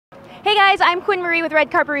Hey guys, I'm Quinn Marie with Red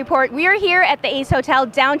Carpet Report. We are here at the Ace Hotel,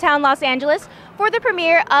 downtown Los Angeles, for the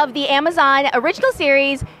premiere of the Amazon original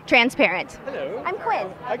series, Transparent. Hello. I'm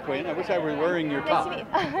Quinn. Hi, Quinn. I wish I were wearing your top. Nice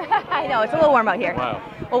to meet you. I know, it's a little warm out here. Wow.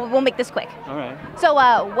 Well, we'll make this quick. All right. So,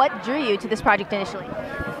 what drew you to this project initially?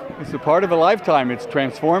 It's a part of a lifetime. It's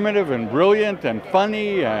transformative and brilliant and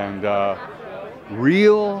funny and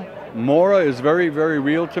real. Maura is very, very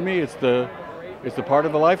real to me. It's the part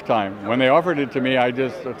of a lifetime. When they offered it to me, I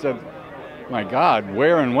said, my God,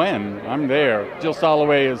 where and when? I'm there. Jill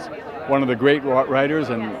Soloway is one of the great writers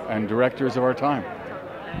and directors of our time.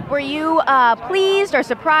 Were you pleased or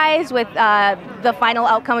surprised with the final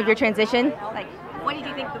outcome of your transition? Like, what did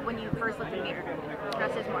you think when you first looked in the mirror?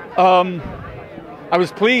 Dressed as Maura? I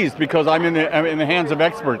was pleased because I'm in the hands of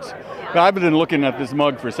experts. But I've been looking at this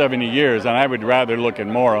mug for 70 years, and I would rather look at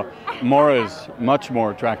Maura. Maura is much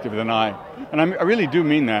more attractive than I really do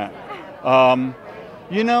mean that.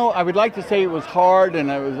 You know, I would like to say it was hard,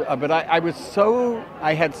 but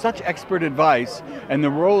I had such expert advice, and the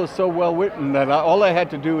role is so well written that all I had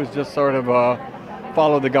to do was just sort of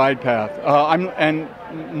follow the guide path. And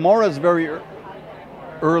Maura's very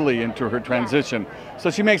early into her transition,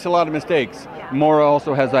 so she makes a lot of mistakes. Maura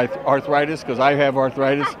also has arthritis, because I have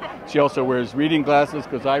arthritis. She also wears reading glasses,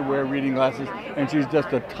 because I wear reading glasses, and she's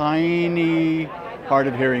just a tiny hard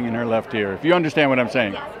of hearing in her left ear, if you understand what I'm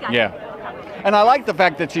saying. Yeah. And I like the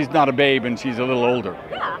fact that she's not a babe and she's a little older.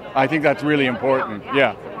 Yeah. I think that's really important.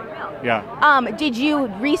 Yeah. Yeah. Did you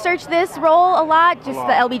research this role a lot? Just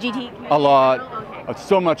the LGBT community? A lot.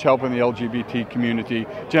 So much help in the LGBT community.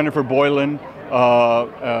 Jennifer Boylan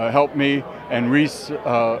helped me, and Reese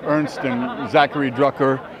Ernst and Zachary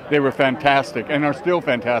Drucker. They were fantastic and are still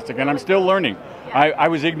fantastic, and I'm still learning. I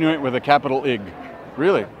was ignorant with a capital IG.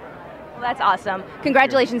 Really. Well, that's awesome.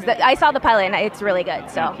 Congratulations. I saw the pilot and it's really good,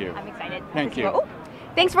 so Thank you. I'm excited. Thank you. Oh.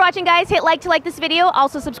 Thanks for watching, guys. Hit like to like this video.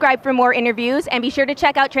 Also subscribe for more interviews, and be sure to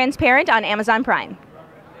check out Transparent on Amazon Prime.